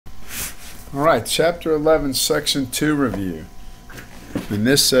Alright, Chapter 11, Section 2 review. In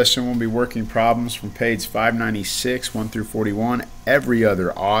this session, we'll be working problems from page 596, 1 through 41, every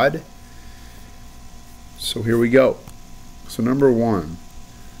other odd. So here we go. So number 1,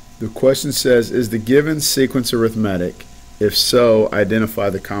 the question says, is the given sequence arithmetic? If so, identify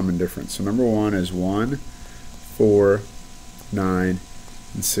the common difference. So number 1 is 1, 4, 9,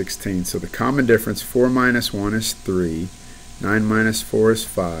 and 16. So the common difference, 4 minus 1 is 3, 9 minus 4 is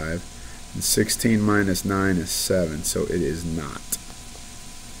 5, and 16 minus 9 is 7, so it is not.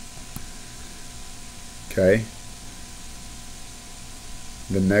 Okay.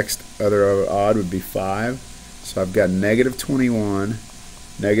 The next other odd would be 5. So I've got negative 21,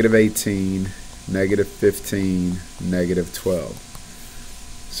 negative 18, negative 15, negative 12.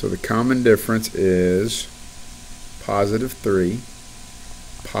 So the common difference is positive 3,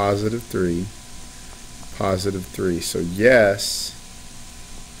 positive 3, positive 3. So yes,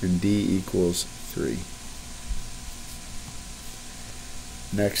 and D equals 3.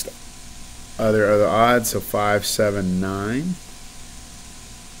 Next, other odds, so 5, 7, 9.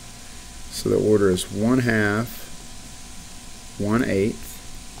 So the order is 1/2, 1/8,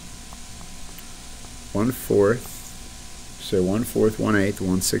 1/4, so 1/4, 1/8,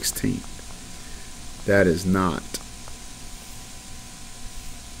 1/16. That is not.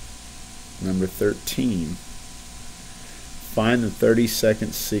 Number 13. Find the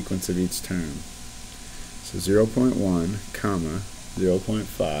 30-second sequence of each term. So 0.1, comma,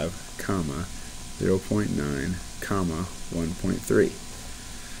 0.5, comma, 0.9, comma, 1.3.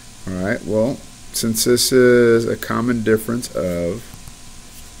 Alright, well, since this is a common difference of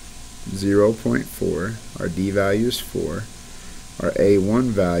 0.4, our D value is 4, our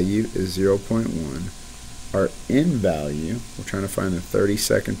A1 value is 0.1, our N value, we're trying to find the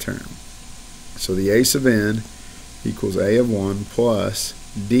 30-second term. So the A sub N equals A of 1 plus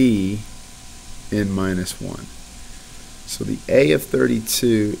D N minus 1. So the A of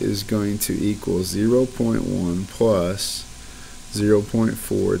 32 is going to equal 0.1 plus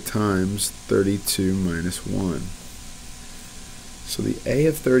 0.4 times 32 minus 1. So the A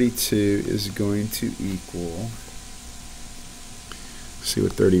of 32 is going to equal, let's see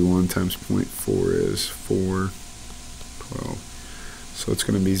what 31 times 0.4 is, 4, 12. So it's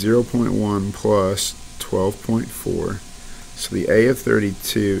going to be 0.1 plus 12.4. So the A of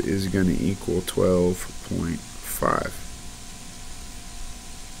 32 is going to equal 12.5.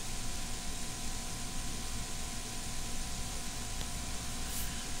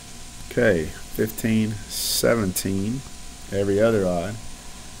 Okay, 15, 17, every other odd.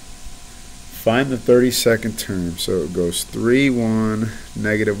 Find the 30-second term. So it goes 3, 1,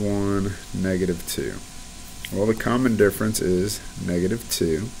 negative 1, negative 2. Well, the common difference is negative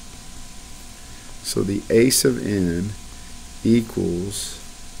 2. So the A sub N equals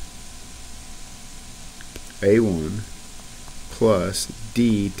A1 plus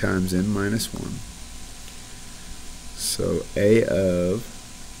D times N minus 1. So A of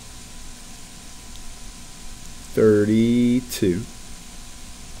 32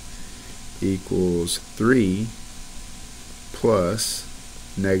 equals 3 plus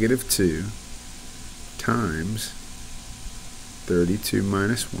negative 2 times 32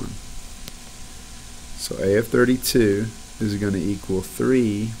 minus 1. So A of 32 is going to equal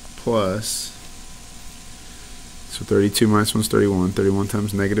 3 plus, so 32 minus 1 is 31. 31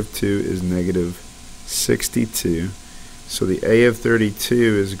 times negative 2 is negative 62. So the A of 32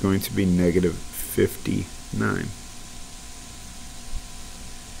 is going to be negative 59.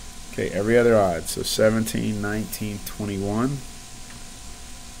 Okay, every other odd. So 17, 19, 21.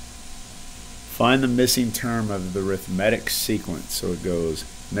 Find the missing term of the arithmetic sequence. So it goes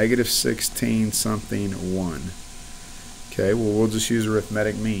negative 16 something 1. Okay, well, we'll just use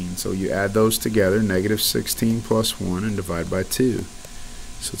arithmetic mean. So you add those together, negative 16 plus 1, and divide by 2.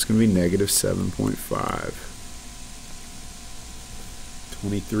 So it's going to be negative 7.5.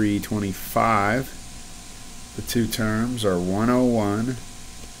 23, 25. The two terms are 101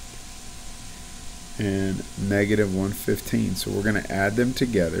 and negative 115. So we're going to add them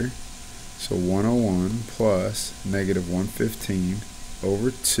together. So 101 plus negative 115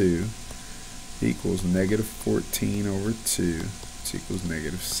 over 2 equals negative 14 over 2, which equals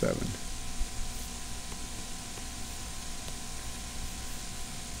negative 7.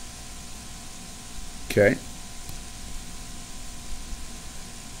 Okay.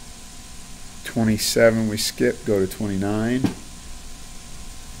 27 we skip, go to 29.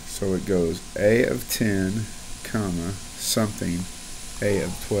 So it goes A of 10, comma, something, A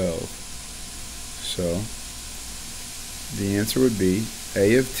of 12. So the answer would be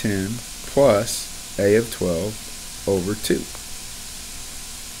A of 10 plus A of 12 over 2.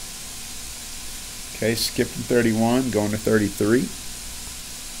 Okay, skipping 31, going to 33.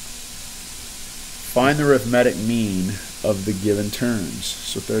 Find the arithmetic mean of the given terms.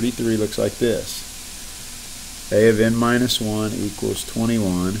 So 33 looks like this. A of n minus 1 equals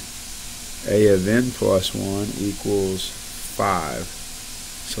 21. A of n plus 1 equals 5.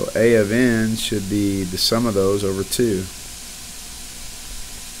 So A of n should be the sum of those over 2.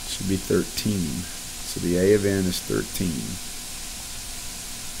 Should be 13. So the A of n is 13.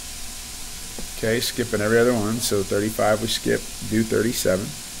 Okay, skipping every other one. So 35 we skip, do 37.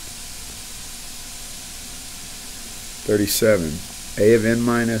 37. A of n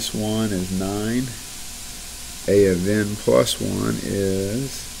minus 1 is 9. A of n plus 1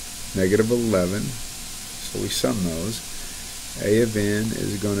 is negative 11. So we sum those. A of n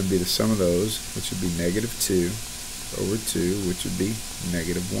is going to be the sum of those, which would be negative 2 over 2, which would be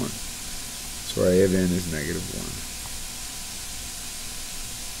negative 1. So our A of n is negative 1.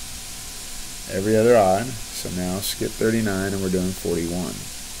 Every other odd. So now skip 39 and we're doing 41.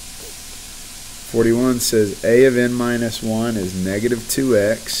 41 says A of n minus 1 is negative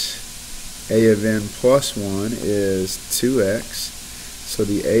 2x. A of n plus 1 is 2x. So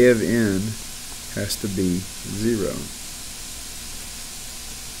the A of n has to be 0.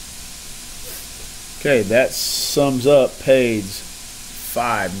 Okay, that sums up page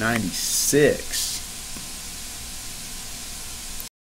 596.